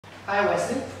Hi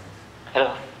Wesley.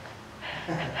 Hello.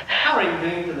 How are you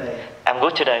doing today? I'm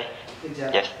good today. Good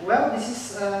job. Yes. Well, this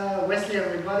is Wesley,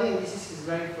 everybody, and this is his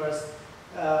very first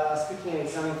speaking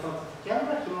exam in front of the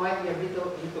camera. He might be a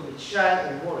little bit shy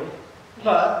and worried,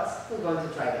 but we're going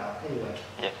to try it out anyway.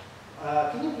 Yeah.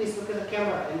 Can you please look at the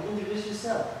camera and introduce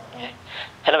yourself? Yeah.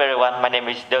 Hello everyone, my name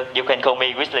is Dirk. You can call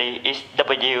me Wesley. It's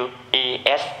Wesley.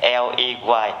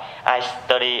 I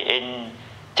study in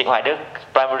Trịnh Hoài Đức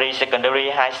Primary Secondary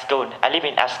High School. I live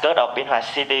in outskirts of Biên Hòa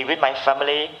City with my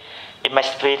family. In my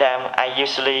free time, I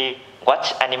usually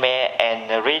watch anime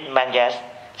and read mangas.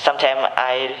 Sometimes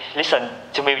I listen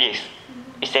to music.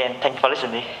 Thank you for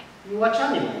listening. You watch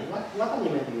anime? What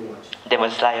anime do you watch?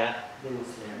 Demon Slayer. Demon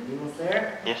Slayer. Demon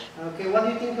Slayer? Yes. Okay, what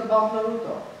do you think about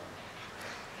Naruto?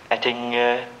 I think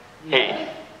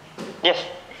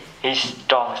he's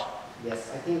strong.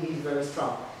 Yes, I think he's very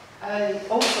strong. I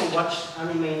also watch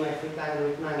anime in my free time and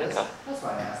read mangas. That's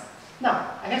why I asked.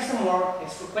 Now, I have some more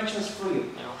extra questions for you.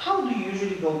 How do you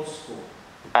usually go to school?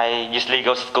 I usually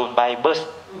go to school by bus.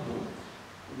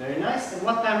 Very nice. And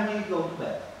what time do you go to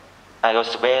bed?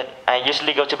 I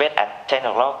usually go to bed at 10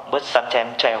 o'clock, but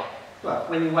sometimes 12. Well,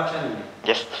 when you watch anime?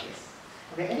 Yes.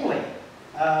 Okay, anyway,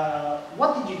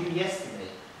 what did you do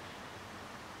yesterday?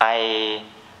 I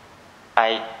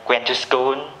went to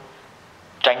school,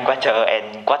 drank water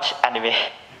and watch anime.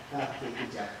 Okay,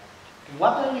 good job.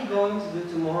 What are you going to do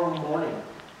tomorrow morning?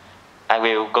 I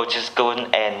will go to school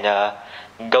and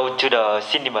go to the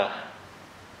cinema.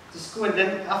 To school and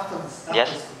then after yes.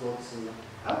 School go to cinema.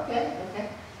 Okay, okay.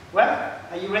 Well,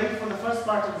 are you ready for the first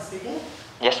part of the speaking?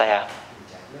 Yes, I am. Good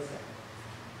job. Listen.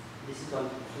 This is going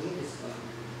to be free, this is going to be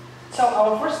free. So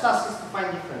our first task is to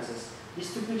find differences.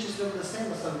 These two pictures look the same,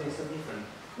 but some things are different.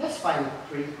 Let's find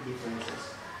three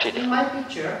differences. In my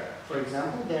picture, for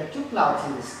example, there are two clouds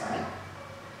in the sky.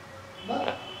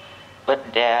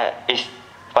 But there is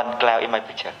one cloud in my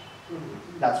picture.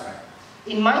 That's right.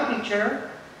 In my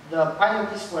picture, the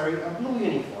pilot is wearing a blue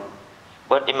uniform.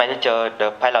 But in my picture,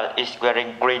 the pilot is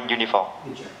wearing green uniform.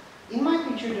 Good job. In my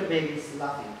picture, the baby is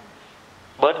laughing.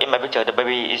 But in my picture, the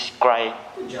baby is crying.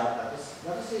 Good job. That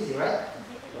was easy, right?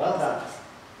 Well done.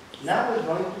 Now we're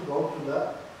going to go to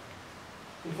the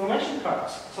information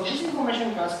cards. So these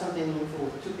information cards contain info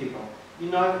with two people. You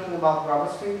know everything about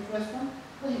Robert's favorite restaurant,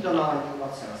 but you don't know anything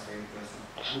about Sarah's favorite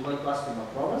restaurant. I'm going to ask you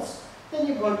about Robert's, then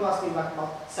you're going to ask me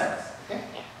about Sarah's, okay?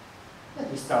 Let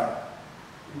me start.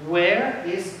 Where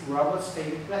is Robert's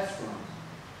favorite restaurant?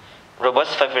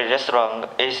 Robert's favorite restaurant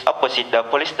is opposite the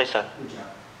police station. Good job.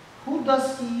 Who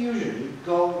does he usually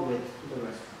go with to the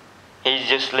restaurant? He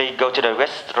usually go to the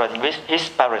restaurant with his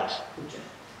parents. Good job.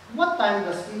 What time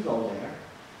does he go there?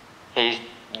 He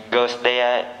goes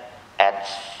there at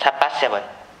 7:30.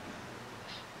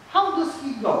 How does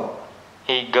he go?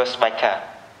 He goes by car.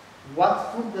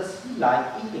 What food does he like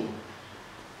eating?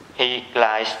 He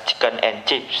likes chicken and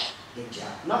chips. Good job.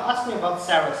 Now ask me about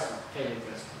Sarah's favorite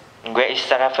restaurant. Where is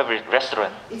Sarah's favorite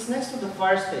restaurant? It's next to the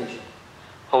fire station.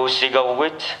 Who she go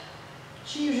with?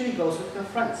 She usually goes with her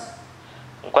friends.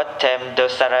 What time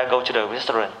does Sarah go to the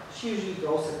restaurant? She usually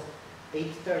goes at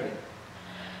 8:30.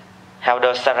 How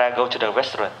does Sarah go to the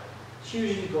restaurant? She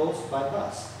usually goes by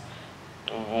bus.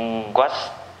 What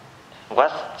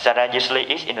Sarah usually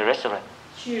eats in the restaurant?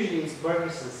 She usually eats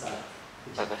burgers and salad.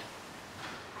 Okay.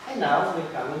 And now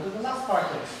we're coming to the last part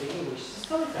of the speaking, which is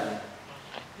storytelling.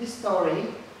 This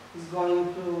story is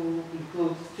going to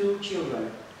include two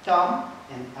children, Tom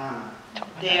and Anna.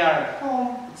 They are at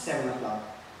home at 7 o'clock.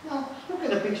 Now, look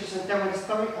at the pictures and tell me the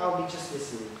story. I'll be just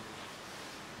listening.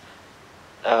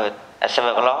 At 7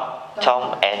 o'clock,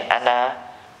 Tom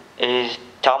is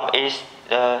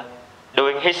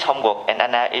doing his homework and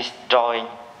Anna is drawing.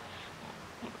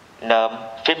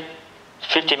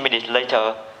 15 minutes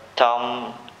later,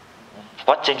 Tom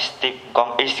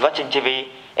is watching TV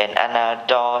and Anna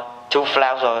draw two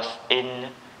flowers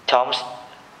in Tom's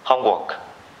homework.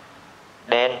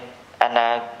 Then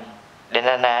Anna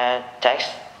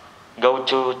go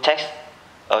to text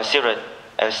a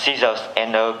scissors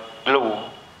and a glue.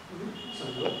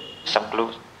 Some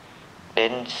glue.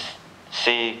 Then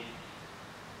she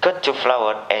cut two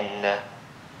flowers and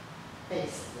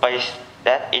paste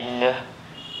that in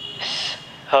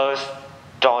her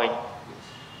drawing.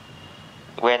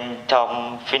 When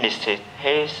Tom finished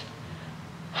his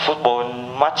football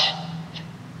match,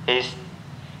 his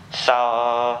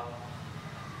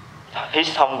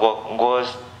homework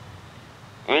was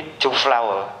with two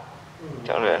flowers.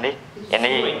 And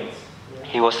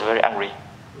he was very angry.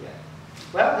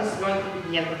 Well, this is going to be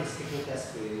the end of the speaking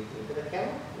test for you. Look at the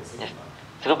camera. Yes.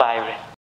 Goodbye.